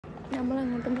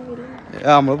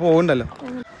നമ്മള് പോകണ്ടല്ലോ.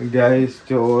 ഗൈസ്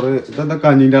ചോറ് ഇതെന്താ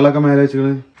കഞ്ഞിൻ്റെ ആളൊക്കെ മേലെ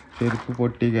വെച്ചത്. ചെരുപ്പ്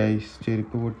പൊട്ടി ഗൈസ്,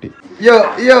 ചെരുപ്പ് പൊട്ടി.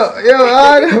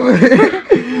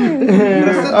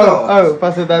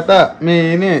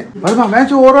 മീന്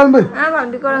ചോറ്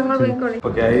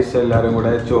ഗൈസ് എല്ലാരും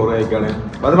കൂടെ ചോറ് കഴിക്കാണ്.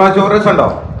 അത് ചോറ് രസമുണ്ടോ?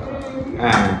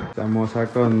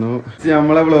 സമോസൊക്കെ വന്നു.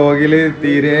 നമ്മളെ വ്ളോഗില്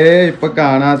തീരെ ഇപ്പൊ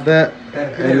കാണാത്ത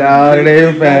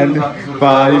എല്ലാവരുടെയും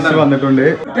പായസം വന്നിട്ടുണ്ട്.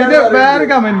 പിന്നെ വേറെ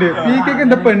കമന്റ്, പീക്കൊക്കെ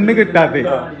എന്താ പെണ്ണ് കിട്ടാത്ത?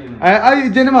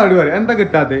 ഇജന് മറുപടി പറയാം, എന്താ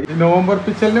കിട്ടാത്ത?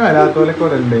 നോമ്പർപ്പിച്ചലിന് വരാത്തോലൊക്കെ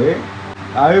ഇവിടെ ഉണ്ട്.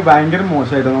 അത് ഭയങ്കര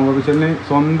മോശമായിട്ടോ. നോമ്പർപ്പിച്ചലിന്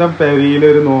സ്വന്തം പെരിയിൽ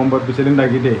ഒരു നോമ്പർപ്പിച്ചൽ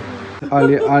ഉണ്ടാക്കിട്ടേ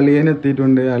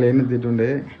അളിയനെത്തിയിട്ടുണ്ട്.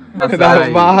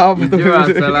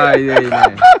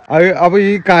 അപ്പൊ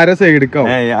ഈ കര സൈഡിക്കോ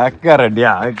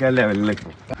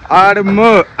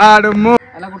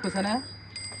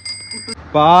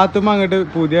പാത്തുമ്മ അങ്ങോട്ട്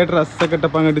പുതിയ ഡ്രസ്സൊക്കെ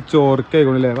ഇട്ടപ്പോ അങ്ങോട്ട്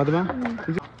ചോർക്കായിക്കോണല്ലേ പാത്തുമ്മ?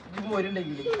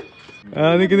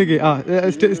 നിക്ക്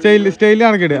സ്റ്റൈലിൽ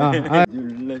കണക്കിട്ട്.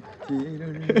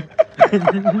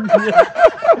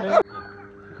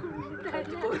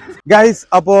 ഗൈസ്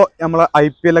അപ്പോ നമ്മളെ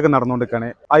IPL ഒക്കെ നടന്നുകൊണ്ടിരിക്കുകയാണ്.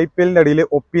 IPL-ന്റെ ഇടയിൽ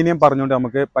ഒപ്പീനിയൻ പറഞ്ഞുകൊണ്ട്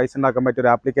നമുക്ക് പൈസ ഉണ്ടാക്കാൻ പറ്റിയ ഒരു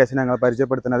ആപ്ലിക്കേഷൻ ഞങ്ങൾ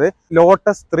പരിചയപ്പെടുത്തുന്നത്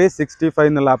ലോട്ടസ് 365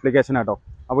 എന്നുള്ള ആപ്ലിക്കേഷൻ ആട്ടോ.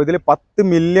 അപ്പോൾ ഇതിൽ 10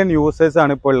 മില്യൺ യൂസേഴ്സ്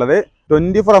ആണ് ഇപ്പോൾ ഉള്ളത്.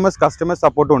 24 hours കസ്റ്റമർ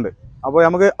സപ്പോർട്ടും ഉണ്ട്. അപ്പോൾ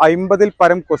നമുക്ക് 50-ൽ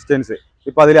പരം ക്വസ്റ്റ്യൻസ്.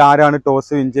 ഇപ്പൊ അതിൽ ആരാണ്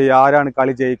ടോസ് വിൻ ചെയ്യുക, ആരാണ്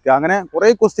കളി ജയിക്കുക, അങ്ങനെ കുറെ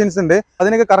ക്വസ്റ്റ്യൻസ് ഉണ്ട്.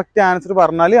 അതിനൊക്കെ കറക്റ്റ് ആൻസർ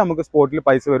പറഞ്ഞാൽ നമുക്ക് സ്പോട്ടിൽ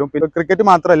പൈസ വരും. പിന്നെ ക്രിക്കറ്റ്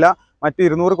മാത്രമല്ല, മറ്റ്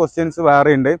 200 ക്വസ്റ്റ്യൻസ്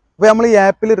വേറെ ഉണ്ട്. അപ്പോൾ നമ്മൾ ഈ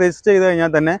ആപ്പിൽ രജിസ്റ്റർ ചെയ്ത്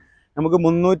കഴിഞ്ഞാൽ തന്നെ നമുക്ക്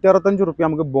 365 റുപ്യ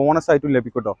നമുക്ക് ബോണസ് ആയിട്ടും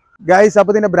ലഭിക്കും കേട്ടോ. ഗൈസ്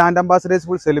അപ്പോൾ ഇതിന്റെ ബ്രാൻഡ് അംബാസഡേഴ്സ്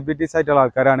ഫുൾ സെലിബ്രിറ്റീസ് ആയിട്ടുള്ള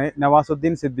ആൾക്കാരാണ്.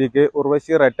 നവാസുദ്ദീൻ സിദ്ദീഖ്,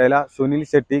 ഉർവശി റെട്ടേല, സുനിൽ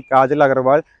ഷെട്ടി, കാജൽ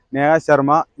അഗർവാൾ, നേഹ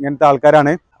ശർമ്മ, ഇങ്ങനത്തെ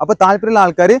ആൾക്കാരാണ്. അപ്പോൾ താല്പര്യമുള്ള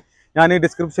ആൾക്കാർ ഞാൻ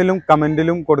ഡിസ്ക്രിപ്ഷനിലും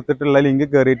കമന്റിലും കൊടുത്തിട്ടുള്ള ലിങ്ക്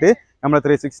കയറിയിട്ട് നമ്മൾ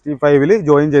 365-ൽ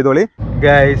ജോയിൻ ചെയ്തോളി.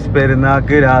 ഗൈസ്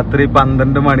പെരുന്നാൾക്ക് രാത്രി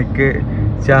 12 മണിക്ക്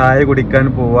ചായ കുടിക്കാൻ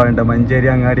പോവാണ്ട് മഞ്ചേരി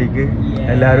അങ്ങാടിക്ക്.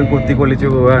 എല്ലാവരും കുത്തിക്കൊള്ളിച്ച്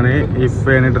പോവാണ്.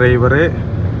 ഇപ്പയാണ് ഡ്രൈവർ.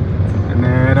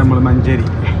 നേരെ നമ്മൾ മഞ്ചേരി.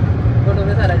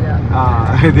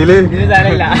 ഇതില്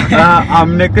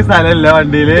അമ്മക്ക് സ്ഥലമല്ല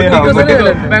വണ്ടിയില്.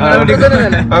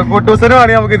 കുട്ടൂസന്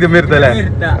വേണമെങ്കിൽ നമുക്ക് ഇതും വരുത്തല്ലേ?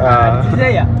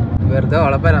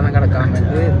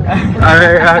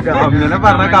 അമ്മനെ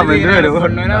പറഞ്ഞ കമന്റ് വരും.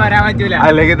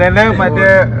 അല്ലെങ്കിൽ തന്നെ മറ്റേ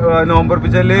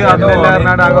നോമ്പർപ്പിച്ചല്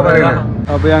അന്നെല്ലാറിനാടാകെ പറയുന്നത്.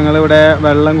 അപ്പൊ ഞങ്ങളിവിടെ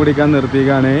വെള്ളം കുടിക്കാൻ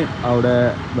നിർത്തിക്കാണ്. അവിടെ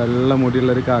വെള്ളം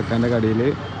മൂടിയുള്ള ഒരു കാക്കാന്റെ കടയില്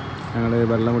ഞങ്ങള്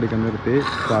വെള്ളം കുടിക്കാൻ നിർത്തി.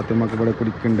 പാത്തുമ്മക്ക് ഇവിടെ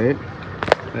കുടിക്കുന്നുണ്ട്.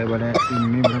 അതേപോലെ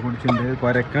ഇമ്മി ഇവിടെ കുടിച്ചിട്ടുണ്ട്.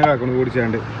 കൊരക്കാൻ കാക്കണ്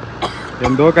കുടിച്ചാണ്ട്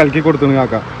എന്തോ കലക്കി കൊടുത്തു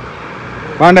കാക്ക.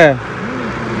 വേണ്ടേ?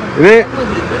 ഇത്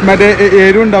മറ്റേ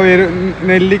എരുണ്ടാവും,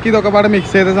 നെല്ലിക്ക് ഇതൊക്കെ പാടെ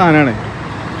മിക്സ് ചെയ്ത സാധനമാണ്.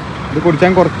 ഇത്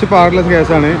കുടിച്ചാൽ കുറച്ച് പാടുള്ള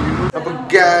കേസാണ്. അപ്പൊ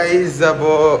ഗൈസ്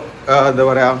അപ്പോ എന്താ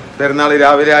പറയാ, പെരുന്നാൾ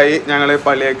രാവിലെ ആയി. ഞങ്ങള്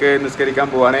പള്ളിയൊക്കെ നിസ്കരിക്കാൻ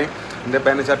പോവാണ്. എന്റെ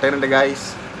പേര് ചട്ടനുണ്ട് ഗൈസ്.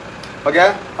 ഓക്കെ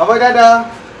അപ്പൊ ടാറ്റാ.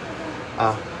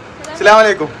 അസ്സലാമു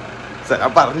അലൈക്കും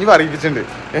പറഞ്ഞു പറയിപ്പിച്ചിട്ടുണ്ട്.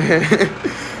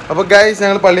 അപ്പൊ ഗൈസ്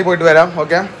ഞങ്ങൾ പള്ളിയിൽ പോയിട്ട് വരാം.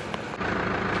 ഓക്കെ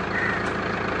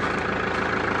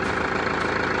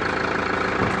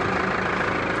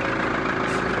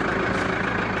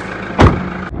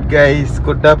ഗൈസ്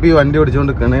കുട്ടാപ്പി വണ്ടി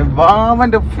ഓടിച്ചോണ്ടിരിക്കാണ്.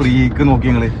 വാവന്റെ ഫ്രീക്ക് നോക്കി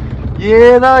നിങ്ങള്.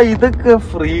 ഏതാ ഇതൊക്കെ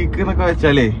ഫ്രീക്ക് എന്നൊക്കെ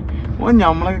വെച്ചാലേ ഓൻ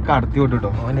ഞമ്മളൊക്കെ കടത്തി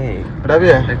വിട്ടോ.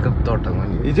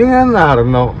 ഇജിങ്ങനെ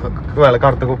നടന്നോ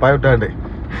കറുത്ത കുപ്പായ ഇട്ടാണ്ട്?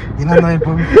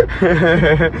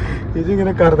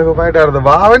 ഇജിങ്ങനെ കറുത്ത കുപ്പായിട്ട് നടന്നു.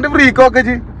 വാവന്റെ ഫ്രീക്കൊക്കെ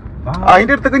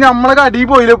അതിന്റെ അടുത്തൊക്കെ ഞമ്മളൊക്കെ അടി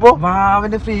പോയില്ലപ്പോ.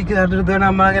 വാവന്റെ ഫ്രീക്ക്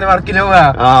നമ്മളങ്ങനെ വർക്കിന് പോവാ.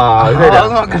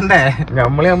 നോക്കണ്ടേ?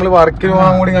 നമ്മള് വർക്കിന്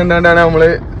പോകാൻ കൂടി കണ്ടാണ്ടാണ് നമ്മള്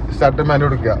ഷർട്ടും പാൻറ്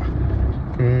കൊടുക്കുക.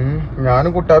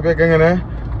 ഞാനും കുട്ടാപ്പിയൊക്കെ ഇങ്ങനെ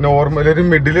നോർമൽ ഒരു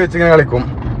മിഡിൽ വെച്ച് ഇങ്ങനെ കളിക്കും.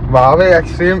 വാവ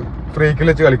എക്സ്ട്രീം ഫ്രീക്കിൽ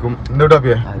വെച്ച് കളിക്കും. എന്താ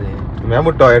കുട്ടാപ്പിയെ? ഞാൻ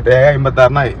വിട്ടോ 56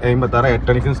 8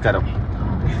 മണിക്ക് നിസ്കാരം.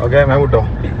 ഓക്കെ ഞാൻ വിട്ടോ.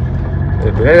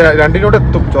 പിന്നെ 2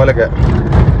 എത്തും ചോലൊക്കെ.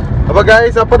 അപ്പൊ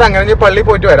ഗൈസ് അപ്പൊ അങ്ങനെ പള്ളി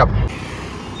പോയിട്ട് വരാം.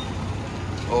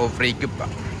 ഓ ഫ്രീക്ക്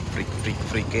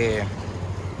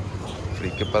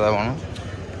വേണം.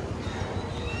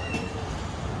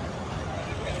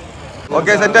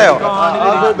 ഓക്കെ സെറ്റായോ?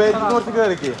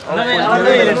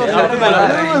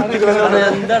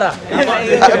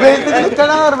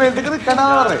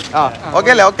 ഓക്കെ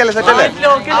അല്ലേ? ഓക്കെ അല്ലേ? സെറ്റല്ലേ?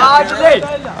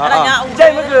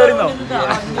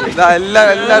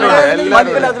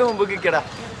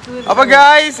 അപ്പൊ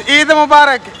ഗൈസ് ഈദ്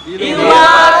മുബാറക്.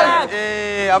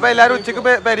 അപ്പൊ എല്ലാരും ഉച്ചക്ക്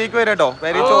പെരീക്ക് വരും കേട്ടോ.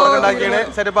 പെരീ ചോറൊക്കെ ഉണ്ടാക്കിയാണ്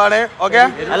സെറ്റപ്പാണ്. ഓക്കെ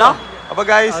അപ്പൊ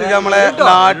ഗൈസ് ഇത് നമ്മളെ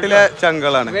നാട്ടിലെ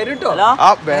ചങ്കളാണ്. ആ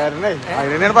വരണേ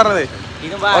അതിനാണ് പറഞ്ഞത്.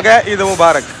 ഓക്കെ ഈദ്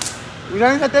മുബാറക്.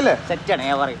 സെറ്റല്ലേ?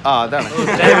 ആ അതാണ്.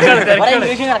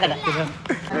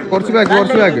 കുറച്ച് ബാക്ക്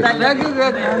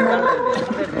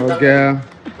ഓക്കെ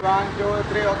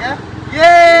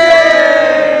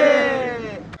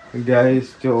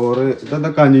ഗൈസ് ചോറ് ഇതെന്താ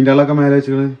കഞ്ഞിൻ്റെ ആളൊക്കെ മേലെ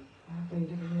വെച്ചിട്ട്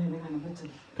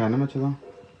കനം വെച്ചതാ.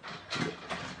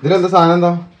 ഇതിലെന്താ സാധനം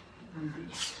എന്താ?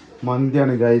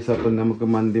 മന്തിയാണ് ഗൈസ്. അപ്പം നമുക്ക്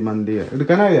മന്തി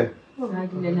എടുക്കാനായേ?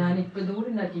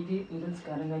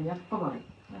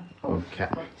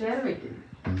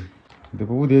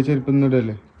 ഇതിപ്പോ പുതിയ ചെരുപ്പ് ഒന്നും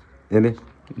ഇടല്ലേ?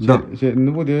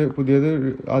 ഇന്ന് പുതിയത്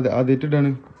ആദ്യമായിട്ട്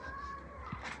ഇടാണ്.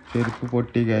 ചെരുപ്പ്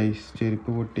പൊട്ടി ഗൈസ്, ചെരുപ്പ്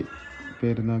പൊട്ടി.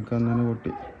 പെരുന്നാൾക്ക് അന്നെ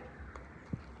പൊട്ടി.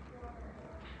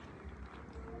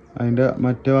 അതിന്റെ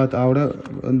മറ്റേ ഭാഗത്ത് അവിടെ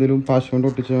എന്തെങ്കിലും പശ കൊണ്ട്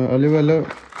ഒട്ടിച്ച അല്ലെങ്കിൽ വല്ല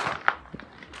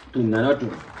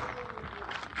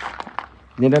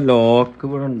ലോക്ക്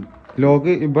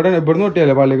ഇവിടെ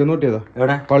നോട്ടിയല്ലേ? പള്ളിക്ക് നോട്ടിയതാ?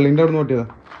 പള്ളിന്റെ അവിടെ നോട്ടിയതാ?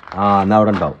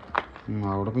 അവിടെ ഉണ്ടാവും.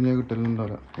 അവിടെ പിന്നെ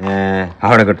കിട്ടലുണ്ടാവില്ല.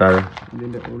 അവിടെ കിട്ടാതെ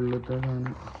ഇതിന്റെ ഉള്ളിലത്തെ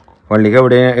പള്ളിക്ക്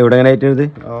എവിടെ ആയിട്ട്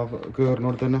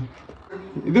കേറിനോട് തന്നെ.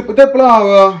 ഇത് എപ്പോഴാ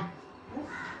ആവുക?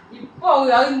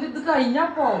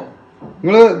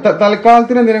 നിങ്ങള്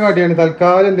തൽക്കാലത്തിന് എന്തെങ്കിലും കാട്ടിയാണ്?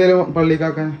 തൽക്കാലം എന്തേലും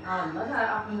പള്ളിക്കാക്കാൻ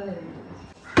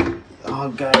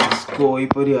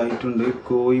കോഴിപ്പൊരി ആയിട്ടുണ്ട്.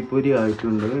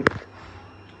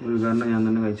 ഉദ്ഘാടനം ഞാൻ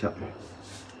തന്നെ കഴിച്ച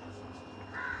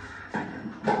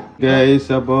ഗൈസ്.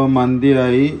 അപ്പൊ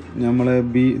മന്തിയായി. നമ്മള്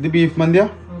ഇത് ബീഫ് മന്തിയാ?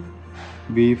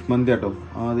 ബീഫ് മന്തി കേട്ടോ.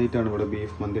 ആദ്യമായിട്ടാണ് ഇവിടെ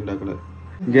ബീഫ് മന്തി ഉണ്ടാക്കുന്നത്.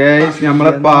 ഗൈസ്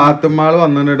നമ്മളെ പാത്തുമ്മാള്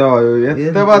വന്നിട്ടോ.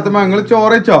 എത്ര പാത്തുമ്മ? നിങ്ങള്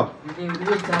ചോറ് വെച്ചോ?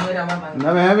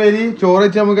 എന്നാ വേഗം വരി, ചോറ്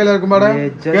വെച്ച് നമുക്ക് എല്ലാവർക്കും പാടെ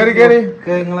കേറി.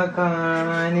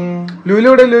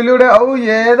 ലുലൂടെ. ഓ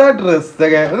ഏതാ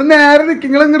ഡ്രസ്സൊക്കെ? അത് നേരെ നിൽക്കും.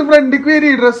 നിങ്ങൾ ഇങ്ങോട്ട് ഫ്രണ്ടിക്ക് വരി,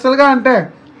 ഡ്രസ്സുകൾ കാണട്ടെ.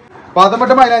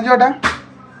 പാത്തപ്പെട്ട മൈലാഞ്ചി ഓട്ടെ.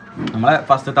 നമ്മളെ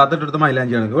ഫസ്റ്റ് താത്ത ഇട്ടെടുത്ത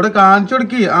മൈലാഞ്ചിയാണ്. ഇവിടെ കാണിച്ചു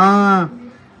കൊടുക്കി.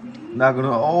 ഇതാക്കണു.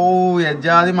 ഓ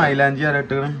യജാതി മൈലാഞ്ചി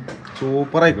ഇട്ടേക്കണ്.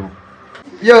 സൂപ്പർ ആയിക്കണു.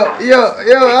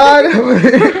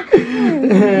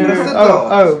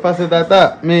 ഫസ്റ്റ് താത്ത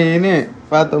മീന്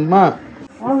പാത്തുമ്മ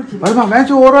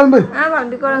ചോറ്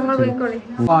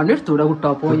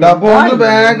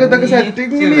ബാഗ് ഇതൊക്കെ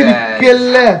സെറ്റിങ്ങിൽ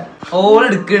ഇരിക്കല്ലേ?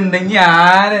 ഓളെടുക്കണ്ട്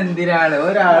ഞാൻ എന്തിനാണ്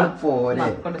ഒരാൾ പോലെ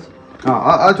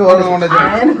ആ ചോറ് കൊണ്ട്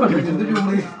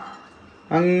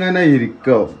അങ്ങനെ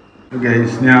ഇരിക്കോ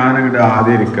ഗൈസ്? ഞാനങ്ങോട്ട്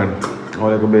ആദ്യം ഇരിക്കണം.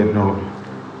 ഓരൊക്കെ വരുന്നുള്ളൂ.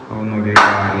 അതൊന്നും നോക്കി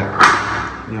കാണില്ല.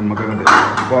 ഞമ്മക്ക് അങ്ങോട്ട്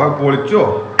പൊളിച്ചോ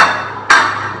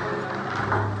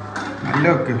നല്ല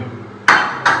ഒക്കെ.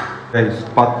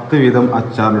 10 വീതം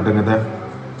അച്ചാറിട്ട് ഇങ്ങനത്തെ.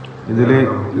 ഇതില്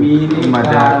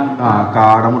മറ്റേ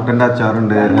കാടമുട്ടന്റെ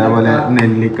അച്ചാറുണ്ട്, അതേപോലെ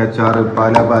നെല്ലിക്കച്ചാറ്,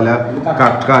 പല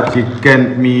കക്ക, ചിക്കൻ,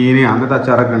 മീന് അങ്ങനത്തെ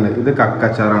അച്ചാറൊക്കെ ഉണ്ട്. ഇത്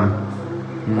കക്കച്ചാറാണ്.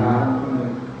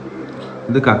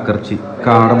 ഇത് കക്കർച്ചി.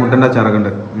 കാടമുട്ടന്റെ അച്ചാറൊക്കെ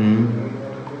ഉണ്ട്.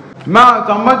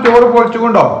 ചോറ്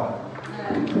പൊളിച്ചുകൊണ്ടോ?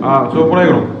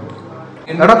 സൂപ്പറായിക്കണു.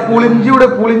 എടാ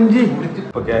പുളിഞ്ചി.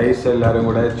 ഗൈസ് എല്ലാരും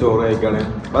കൂടെ ചോറ് കഴിക്കാണ്.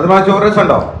 അത് ചോറ്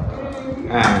രസമുണ്ടോ?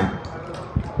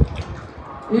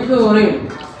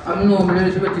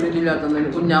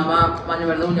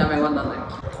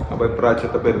 അപ്പൊ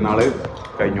ഇപ്രാവശ്യത്തെ പെരുന്നാള്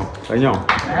കഴിഞ്ഞോ?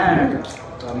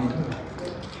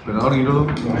 പെരുന്നാൾ തുടങ്ങിയിട്ടുള്ളൂ.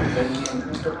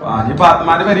 നീ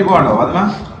പാത്മാന്റെ പരി പോകണ്ടോ? പാത്മ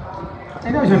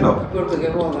അതിന്റെ ആവശ്യമുണ്ടോ?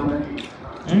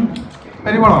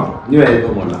 പരി പോണോ? നീ വരി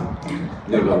പോകണ്ട.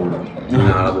 നിങ്ങൾ പോകണ്ടോ?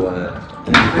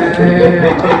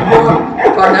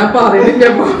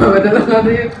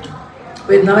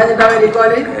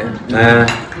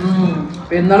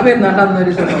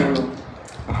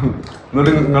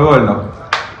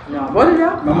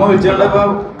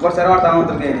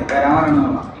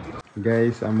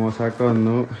 ഗൈസ് അമ്മോസാക്ക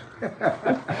വന്നു.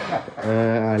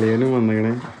 അളിയനും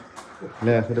വന്നിക്കണേ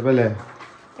അല്ലേ? സെറ്റപ്പല്ലേ?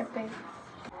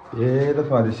 ഏതാ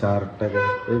ഫാദി ഷർട്ടൊക്കെ?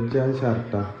 എജാതി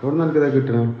ഷർട്ടാ. എവിടെ നിനക്കിതാ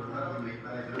കിട്ടണം?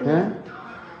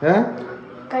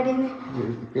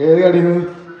 ഏത് കടീന്ന്?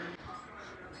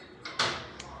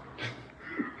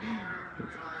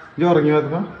 ഇജ്ജ് ഉറങ്ങി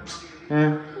പാത്തുമ്മ?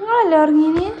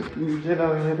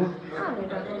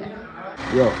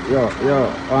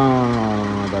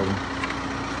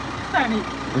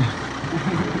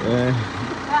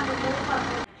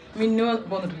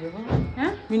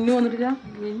 മിന്നു വന്നിട്ടില്ല.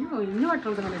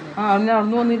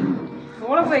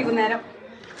 വൈകുന്നേരം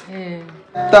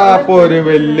ഒരു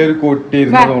വലിയൊരു കുട്ടി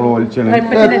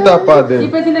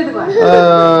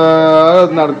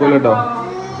നടക്കൂല കേട്ടോ.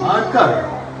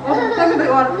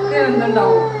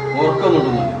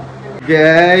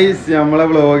 ഗൈസ് നമ്മളെ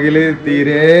വ്ളോഗില്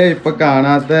തീരെ ഇപ്പൊ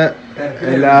കാണാത്ത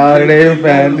എല്ലാവരുടെയും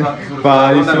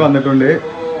പാരിസ് വന്നിട്ടുണ്ട്.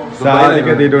 സാദിക്ക്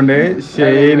എത്തിയിട്ടുണ്ട്.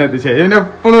 ഷെയ്ൻ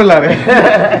എപ്പോഴും ഉള്ളത്.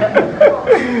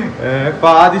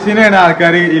 പാദിഷിനാണ്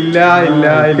ആൾക്കാർ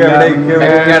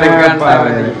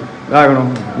ഇതാകണം.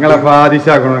 നിങ്ങളെ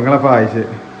പാദിഷാക്കണോ? നിങ്ങളെ പായിഷ്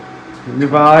ഇനി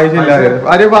പായിഷ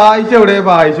ഇല്ലാതെ പായിഷ എവിടെ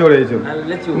ചോദിച്ചു.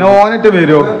 നോനിട്ട്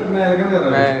വരുമോ?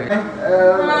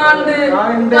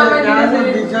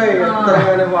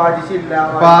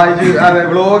 അതെ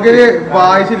വ്ളോഗില്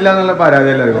വായിച്ചില്ല എന്നുള്ള പരാതി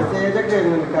എല്ലാവർക്കും.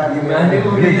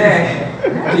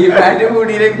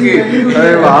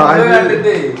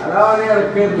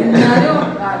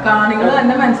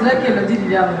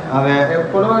 അതെ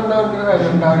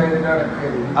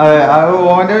അതെ അത്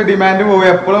ഓന്റെ ഡിമാൻഡ് പോകും.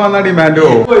 എപ്പോഴും വന്ന ഡിമാൻഡ്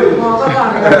പോകും.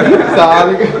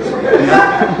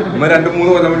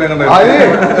 അത്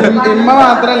ഇമ്മ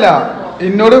മാത്രല്ല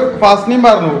എന്നോട് ഫസ്റ്റിനും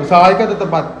പറഞ്ഞു സായിക്കത്തെ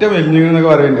പറ്റ വെല്ലിങ്ങന്നൊക്കെ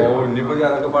പറയണ്ടേ.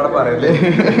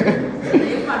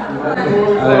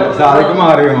 അതെ സായിക്ക്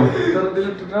മാറിയോ?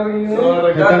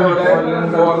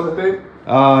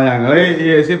 ആ ഞങ്ങള്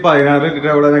AC 16 ഇട്ടിട്ട്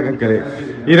അവിടെ നിൽക്കല്.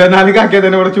 24 ആക്കിയാൽ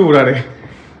തന്നെ ഇവിടെ ചൂടാണ്.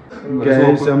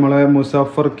 നമ്മളെ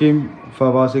മുസഫർക്കും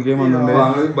ഫവാസിക്കും വന്നിട്ടുണ്ട്.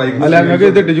 അല്ല ഞങ്ങൾക്ക്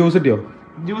ഇതിട്ട് ജ്യൂസ് കിട്ടിയോ?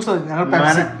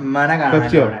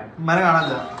 പെപ്സിയോ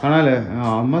കാണാല്ലേ?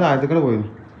 അമ്മ താഴത്തേക്കൂടെ പോയി.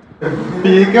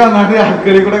 പീക്ക് വന്നാണ്ട്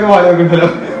അടുക്കളയിൽ കൂടെ ഒക്കെ വായിക്കണ്ടല്ലോ.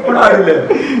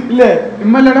 ഇല്ലേ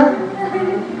ഇമ്മല്ലടാ?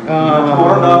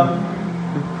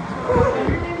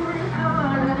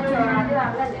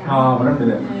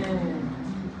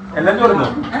 എല്ലാം ചോറുന്നോ?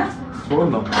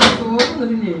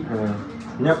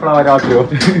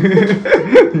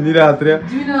 ഇനി രാത്രി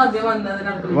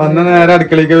വന്ന നേരെ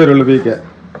അടുക്കളയ്ക്ക് വരുള്ളൂ. പീക്ക്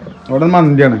അവിടെ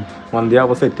മന്തിയാണ്.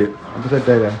 മന്തിയാവുമ്പോ സെറ്റ്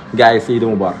സെറ്റായില്ലേ? ഈദ്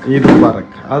മുബാറക്. ഈദ്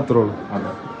മുബാറക് അത്രേ ഉള്ളൂ.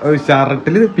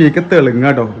 ഷർട്ടില് പീക്ക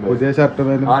തെളുങ്ങാട്ടോ. പുതിയ ഷർട്ട്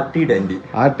ആർട്ടി ഡൻഡി.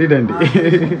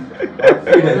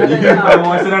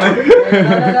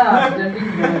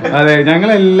 അതെ ഞങ്ങൾ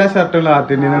എല്ലാ ഷർട്ടുകളും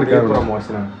ആർട്ടിന്റെ എടുക്കാറുള്ളൂ.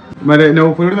 മറ്റേ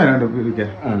നൗഫിലോട് വരാണ്ടോ പീക്ക?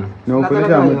 നൗഫില്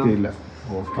ചാമ്പത്തിയില്ല.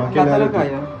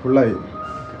 ഫുള്ളായി.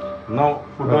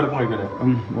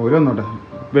 ഓരോന്നോട്ടെ.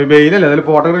 വെയിലല്ലേ അതിൽ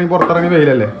പുറത്തിറങ്ങി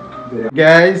വെയിലല്ലേ.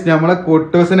 ഗൈസ് നമ്മളെ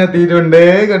കുട്ടൂസിന് എത്തിയിട്ടുണ്ട്.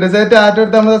 കുട്ടൂസ് ടാറ്റ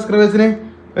എടുത്ത നമ്മളെ സബ്സ്ക്രൈബേഴ്സിന്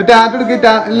ടാറ്റ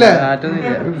എടുക്കില്ലേ?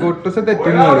 കുട്ടൂസ്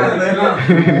തെറ്റുന്നു.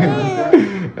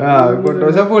 ആ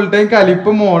കുട്ടൂസ ഫുൾ ടൈം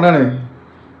കലിപ്പ് മോഡാണ്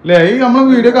അല്ലേ? ഈ നമ്മളെ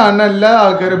വീഡിയോ കാണുന്ന എല്ലാ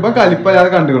ആൾക്കാരും ഇപ്പൊ കലിപ്പല്ലാതെ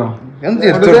കണ്ടുകണോ?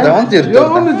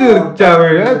 ഒന്ന് ചിരിച്ചാ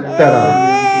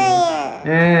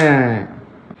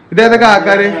ഇതേതാ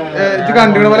കാക്കാര് ഇച്ച്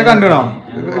കണ്ടുകണ പോലെ കണ്ടുകണോ?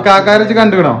 കാക്കാര് ഇച്ച്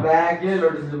കണ്ടുകണോ?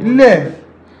 ഇല്ലേ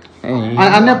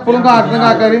അന്നെ എപ്പോഴും കാട്ടുന്ന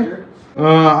കാക്കാര്.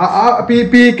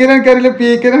 പീക്കനെ എനിക്കറിയില്ല.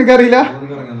 പീക്കനെ എനിക്കറിയില്ല.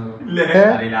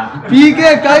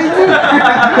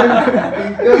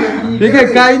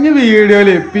 കഴിഞ്ഞ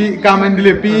വീഡിയോയില്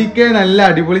കമന്റില് PK നല്ല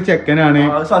അടിപൊളി ചെക്കനാണ്.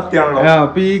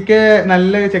 PK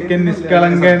നല്ല ചെക്കൻ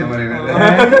നിഷ്കളങ്കൻ.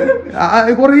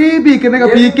 കൊറേ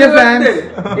PK ഫാൻസ്.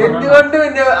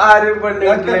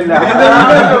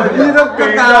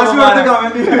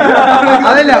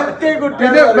 അതല്ല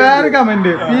ഇത് വേറെ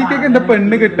കമന്റ്. PK എന്താ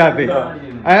പെണ്ണ് കിട്ടാത്തെ?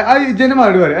 ഇജന്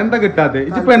മറുപടി പറയാം. എന്താ കിട്ടാത്തെ?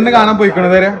 ഇജ് പെണ്ണ് കാണാൻ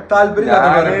പോയിക്കണത് വരെ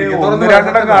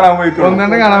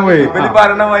ഒന്നെണ്ണം കാണാൻ പോയി.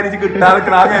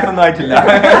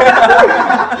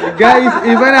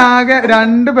 ഇവനാകെ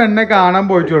 2 പെണ്ണെ കാണാൻ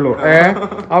പോയിട്ടുള്ളൂ.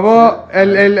 അപ്പൊ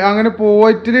അങ്ങനെ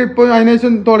പോയിട്ട് ഇപ്പൊ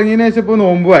അതിനുശേഷം തുടങ്ങിയതിനു ശേഷം ഇപ്പൊ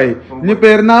നോമ്പുമായി. ഇനി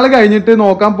പെരുന്നാൾ കഴിഞ്ഞിട്ട്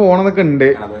നോക്കാൻ പോണെന്നൊക്കെ ഉണ്ട്.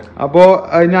 അപ്പൊ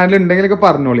ഞാനിലുണ്ടെങ്കിലൊക്കെ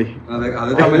പറഞ്ഞോളി.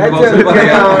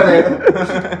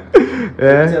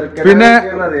 പിന്നെ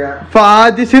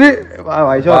ഫാജിഷിന്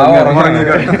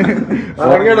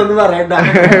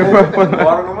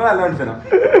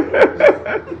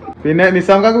പിന്നെ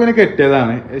നിസാംകാക്ക് പിന്നെ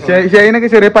കെട്ടിയതാണ്. ഷെയ്നൊക്കെ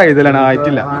ചെറിയ പൈതലാണ്,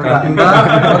 ആയിട്ടില്ല.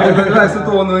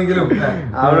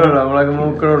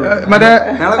 മറ്റേ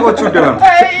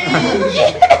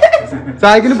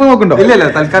സായിക്കിന് ഇപ്പൊ നോക്കണ്ടോ? ഇല്ല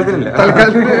തൽക്കാലത്തിനില്ല.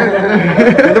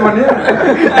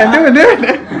 എന്റെ മുന്നേ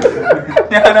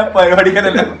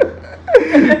പരിപാടിക്കാനല്ല.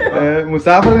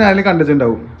 മുസാഫർ ഞാനും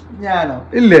കണ്ടിട്ടുണ്ടാവും.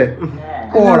 ഇല്ലേ?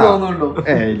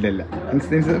 ഇല്ല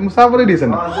മുസാഫർ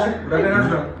ഡീസന്റ്.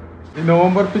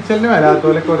 നോമ്പർ പിച്ചലിന്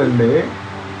വരാത്തോലൊക്കെ ഉണ്ട്.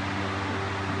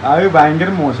 അത് ഭയങ്കര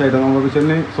മോശമായിട്ടോ നോമ്പർ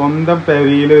പിച്ചലിന്. സ്വന്തം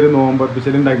പെരിയിലൊരു നോമ്പർ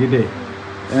പിച്ചൽ ഉണ്ടാക്കിട്ടേ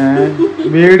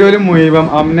വീഡിയോയില് മുഴുവൻ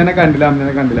അമ്മനെ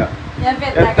കണ്ടില്ല.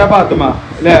 എത്താ പാത്തുമ്മ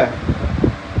അല്ലേ?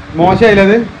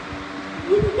 മോശമായില്ലത്?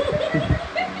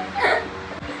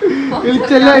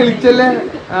 ഇളിച്ചല്ലേ.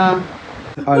 ആ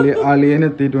അളിയൻ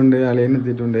എത്തിയിട്ടുണ്ട്.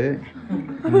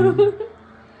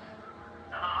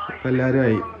 എല്ലാരും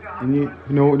ആയി. ഇനി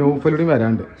നൗഫലൂടെ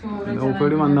വരാണ്ട്.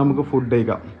 നൗഫലൂടെ വന്ന് നമുക്ക് ഫുഡ്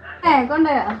കഴിക്കാം.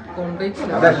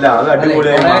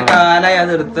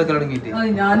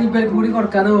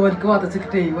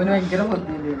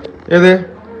 ഏത്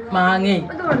മാങ്ങേ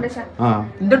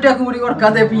കൂടി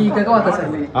കൊടുക്കാതെ പീക്കൊക്കെ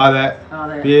വത്തച്ചല്ലേ? അതെ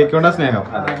പീക്കൊണ്ട സ്നേഹം.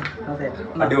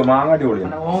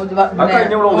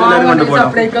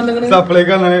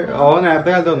 സപ്ലൈക്ക് ഓ നേരത്തെ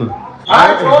കാലത്ത് വന്നു.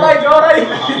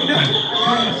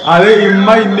 അത് ഇമ്മ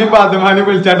ഇന്ത്യ പാത്തുമാനെ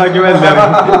വിളിച്ചാണ്ടാക്കി വരില്ല.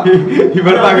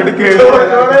 ഇവിടെ അങ്ങോട്ട് കേറി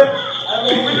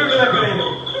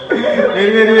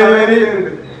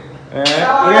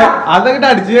അതൊക്കെ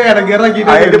അടിച്ച് ഇടങ്ങേറാക്കി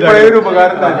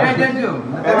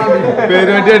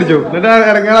പേരുമാറ്റി അടിച്ചു എന്നിട്ട്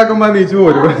ഇടങ്ങേറാക്കുമ്പോ നീച്ചു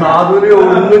പോരും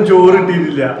ഒന്നും ചോറ്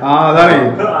ഇട്ടിട്ടില്ല. ആ അതാണ്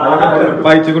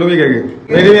പൈച്ചുകൂടെ വീക്കേക്ക്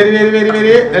വരി വരി വരി വരി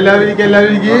വരി എല്ലാവരും ഇരിക്കും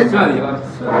എല്ലാവരും ഇരിക്കും.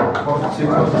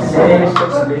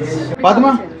 പാത്തുമ്മ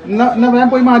എന്നാ ഞാൻ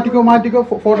പോയി മാറ്റിക്കോ മാറ്റിക്കോ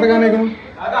ഫോട്ടോ എടുക്കാനേക്കണം.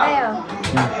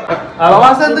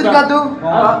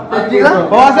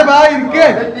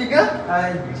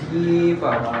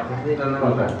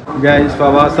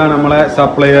 ഫവാസാണ് നമ്മളെ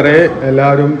സപ്ലയർ.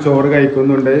 എല്ലാവരും ചോറ്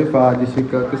കഴിക്കുന്നുണ്ട്.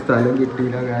 ഫാജിഷിക്കാക്ക് സ്ഥലം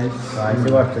കിട്ടിയില്ല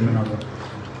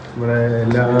ഇവിടെ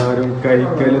എല്ലാവരും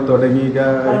കഴിക്കൽ തുടങ്ങി.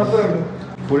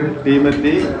 ഫുൾ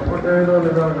ടീമെത്തി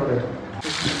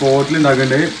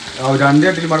സ്പോട്ടിലുണ്ടാക്കണ്ടേ. 2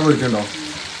 ചട്ടിലുമാണ് പൊരിച്ചിട്ടുണ്ടോ?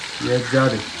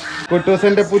 യജാതി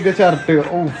കുട്ടൂസന്റെ പുതിയ ഷർട്ട്.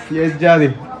 ഓ യജാതി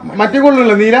മറ്റേ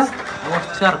കൊള്ളുള്ളൂ നീല.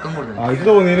 ഇത്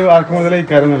തോന്നിയൊരു ആർക്ക് മുതലേ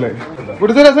ഇക്കാരെന്നല്ലേ.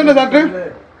 കുട്ടൂസ രസമുണ്ടോ ഷർട്ട്?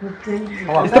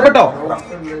 ഇഷ്ടപ്പെട്ടോ?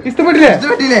 ഇഷ്ടപ്പെട്ടില്ലേ?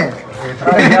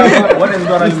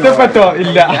 ഇഷ്ടപ്പെട്ടോ?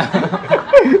 ഇല്ല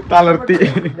തളർത്തി.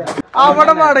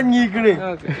 അവിടെ മടങ്ങിക്കണ്.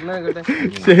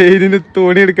 ശരിന്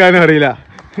തുണി എടുക്കാനും അറിയില്ല.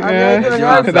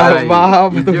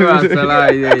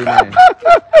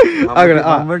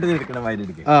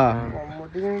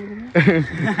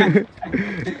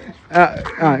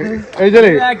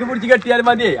 ബാക്ക് പിടിച്ച് കെട്ടിയാലും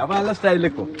മതിയേ. അപ്പൊ നല്ല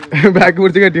സ്റ്റൈലിലേക്കോ ബാക്ക്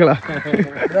പിടിച്ച് കെട്ടികളാ.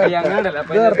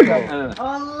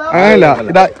 അങ്ങനല്ല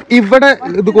ഇതാ ഇവിടെ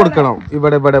ഇത് കൊടുക്കണം.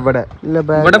 ഇവിടെ ഇവിടെ ഇവിടെ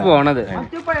ഇവിടെ പോണത്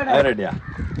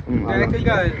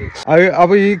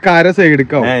അപ്പൊ ഈ കാര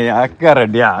സൈഡിക്കാവും.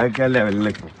 റെഡിയാ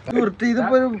ലെവലിലേക്ക്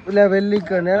ഇതിപ്പോ ഒരു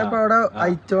ലെവലിലേക്കാണ്. ഞാനിപ്പോ അവിടെ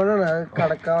അയച്ചോണ്ടാണ്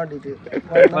കടക്കാൻ വേണ്ടിട്ട്.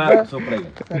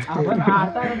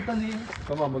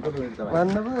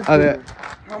 അതെ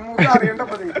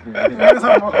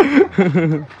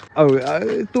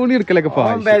തുണി എടുക്കലൊക്കെ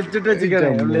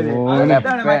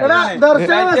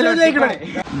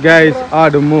ഗൈസ്.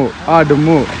 ആടുമു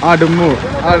ആടുമു ആടുമു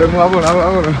ആടുമു ആടുമു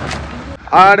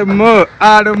ആടുമു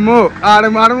ആടുമു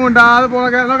ആടുമു ഉണ്ടാതെ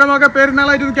പോണൊക്കെ നോക്ക.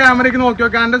 പെരുന്നാളായിട്ട് ക്യാമറയ്ക്ക് നോക്കി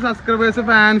നോക്കാം. എന്റെ സബ്സ്ക്രൈബേഴ്സ്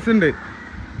ഫാൻസ് ഉണ്ട്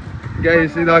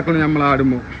ഗൈസ്. ഇതാക്കണം നമ്മൾ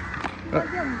ആടുമു.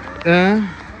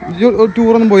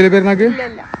 ടൂറൊന്നും പോയില്ലേ പെരുന്നാക്ക്?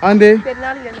 അതെന്തേ?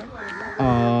 ആ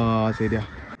ശരിയാ.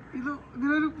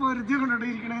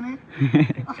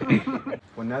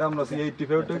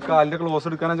 കാലിന്റെ ക്ലോസ്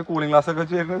എടുക്കാൻ കൂളിംഗ് ഗ്ലാസ് ഒക്കെ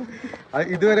ചെയ്യുന്നത്.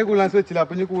 ഇതുവരെ കൂളിംഗ് ഗ്ലാസ് വെച്ചില്ല.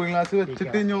 അപ്പൊ കൂളിംഗ് ഗ്ലാസ്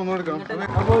വെച്ചിട്ട് ഇനി ഒന്നും എടുക്കണം.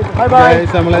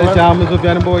 നമ്മളെ ഷാമു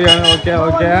സുഫിയാനും പോയാണ്. ഓക്കെ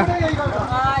ഓക്കെ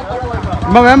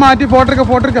വേഗം മാറ്റി ഫോട്ടോ എടുക്ക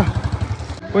ഫോട്ടോ എടുക്ക.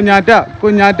 കുഞ്ഞാറ്റ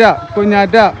കുഞ്ഞാറ്റ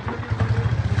കുഞ്ഞാറ്റ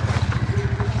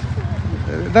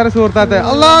ഇതാ സുഹൃത്താത്ത.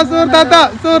 അല്ലാ സുഹൃത്താത്ത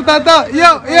സുഹൃത്താത്ത.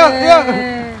 യോ യോ യോ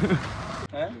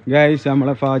ഗൈസ്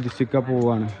നമ്മളെ ഫാജിസ്റ്റിക്ക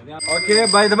പോവാണ്.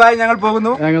 ഞങ്ങൾ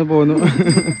പോകുന്നു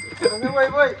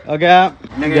ഓക്കെ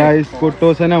ഗൈസ്.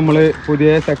 കുട്ടൂസൻ നമ്മള് പുതിയ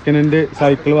സെക്കൻഡ് ഹാൻഡ്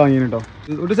സൈക്കിൾ വാങ്ങിട്ടോ.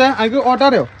 കുട്ടൂസ എനിക്ക് ഓട്ടോ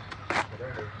അറിയോ?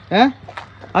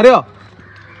 അറിയോ?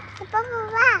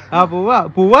 ആ പോവാ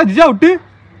പോവാ. ചവിട്ട്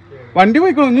വണ്ടി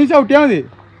പോയിക്കോളൂ. നീ ചവിട്ടിയാ മതി.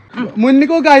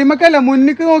 മുന്നിക്ക് നോക്ക്. അയിമക്കല്ല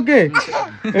മുന്നിക്ക് നോക്ക്.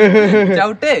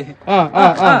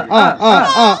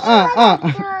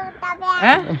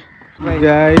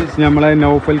 ഗൈസ് നമ്മളെ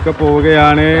നൗഫൽക്ക്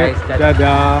പോവുകയാണ്.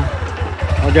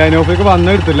 ഓക്കെ നൗഫൽക്ക്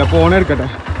വന്നെടുത്തില്ല. ഫോൺ എടുക്കട്ടെ.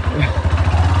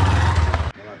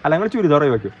 അല്ല നിങ്ങൾ ചുരിദാർ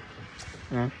വയ്ക്കും.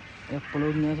 എപ്പോഴും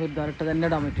ചുരിദാറിട്ട് തന്നെ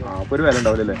ഇടാൻ പറ്റുമോ? ഒരു വില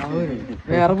ഉണ്ടാവില്ലേ?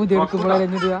 വേറെ പുതിയ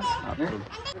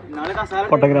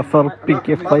ഫോട്ടോഗ്രാഫർ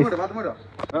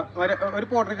ഒരു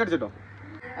പോർട്രേറ്റ് അടിച്ചിട്ടോ.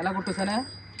 അല്ല കുട്ടൂസനെ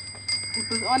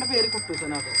ഓന്റെ പേര്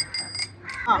കുട്ടൂസനാട്ടോ.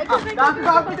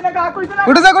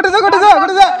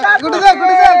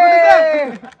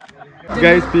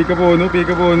 ഗൈസ് പീക്ക പോകുന്നു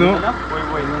പീക്ക പോകുന്നു.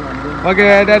 ഓക്കെ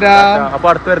അപ്പൊ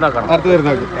അടുത്ത് വരുന്ന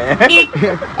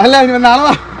അല്ല നാളെ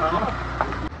വാ.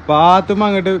 പാത്തുമ്മ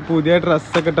അങ്ങോട്ട് പുതിയ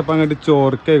ഡ്രസ്സൊക്കെ ഇട്ടപ്പോ അങ്ങോട്ട്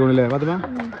ചോർക്കായിക്കോണല്ലേ പാത്തുമ്മ?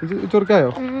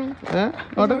 ചൊറുക്കായോ?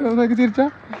 ചിരിച്ച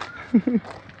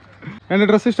എന്റെ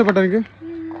ഡ്രസ്സ് ഇഷ്ടപ്പെട്ടോ? എനിക്ക്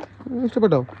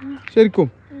ഇഷ്ടപ്പെട്ടോ ശരിക്കും?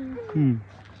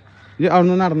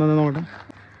 അവിടെ നടന്നു നോക്കട്ടെ.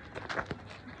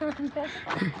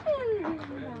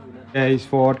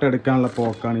 ഫോട്ടോ എടുക്കാനുള്ള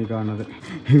പോക്കാണ് ഈ കാണുന്നത്.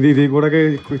 ഇതിൽ കൂടെ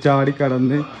ചാടി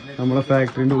കടന്ന് നമ്മളെ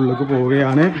ഫാക്ടറിന്റെ ഉള്ളിലേക്ക്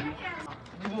പോവുകയാണ്.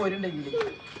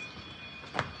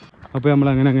 അപ്പോൾ നമ്മൾ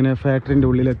അങ്ങനെ ഫാക്ടറിന്റെ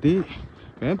ഉള്ളിലെത്തി.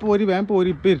 വേഗം പോരി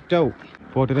ഇപ്പം ഇരുട്ടാവും.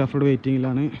 ഫോട്ടോഗ്രാഫറുടെ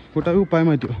വെയിറ്റിങ്ങിലാണ്. കൂട്ടാ ഉപ്പായ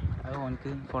മാറ്റുമോ?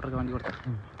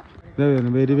 ഇതാ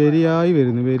വരുന്നു വെരി വെരിയായി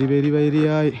വരുന്നു വെരി വെരി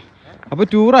വെരിയായി. അപ്പോൾ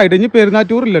ടൂറായിട്ട് ഇനി പെരുന്നാൾ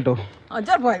ടൂറില്ല കേട്ടോ.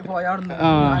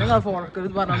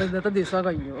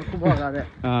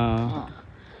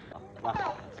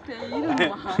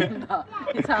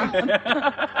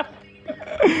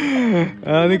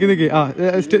 നിക്ക്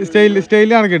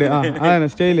സ്റ്റൈലാണ് കേട്. അതാണ്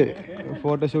സ്റ്റൈല്.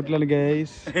 ഫോട്ടോഷൂട്ടിലാണ്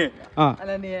ഗൈസ്.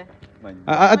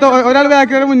 ഒരാൾ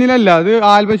ബാക്കിയുടെ മുന്നിലല്ല, അത്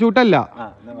ആൽബം ഷൂട്ടല്ല.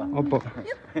 ഒപ്പോ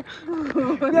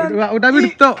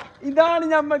എടുത്തോ. ഇതാണ്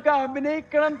ഞമ്മക്ക്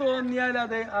അഭിനയിക്കണം തോന്നിയാൽ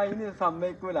അത് അതിന്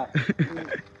സമ്മതിക്കൂല.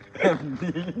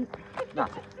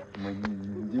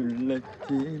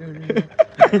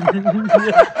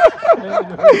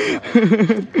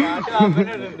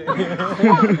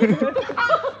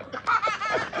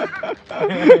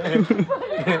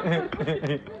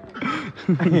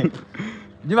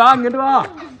 വാ ഇങ്ങോട്ട് വാ.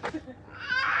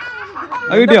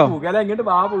 കിട്ടിയോ? ഇങ്ങോട്ട്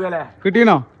വാ പുകലെ.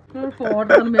 കിട്ടീനോ?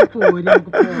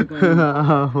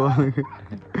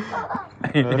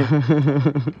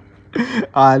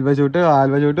 ആൽബം ഷൂട്ട്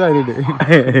അതിലുണ്ട്.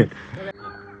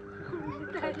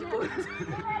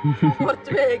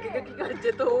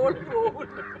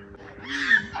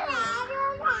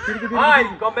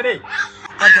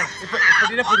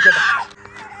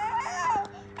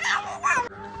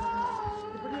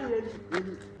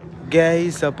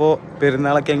 ഗൈസ്, അപ്പോ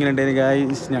പെരുന്നാളൊക്കെ എങ്ങനെയുണ്ടായിരുന്നു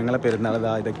ഗൈസ്? ഞങ്ങളെ പെരുന്നാൾ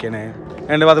ഇതാ ഇതൊക്കെയാണ്.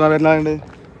 രണ്ട് പതിനാ പെരുന്നാളുണ്ട്.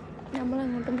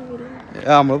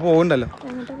 നമ്മള് പോകണ്ടല്ലോ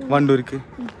വണ്ടൂർക്ക്.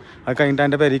 അത് കഴിഞ്ഞിട്ട്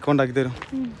എൻ്റെ പെരീക്ക് ഉണ്ടാക്കി തരും.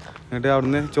 എന്നിട്ട്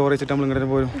അവിടുന്ന് ചോറ് വെച്ചിട്ട് നമ്മൾ ഇങ്ങോട്ട്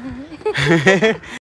പോരും.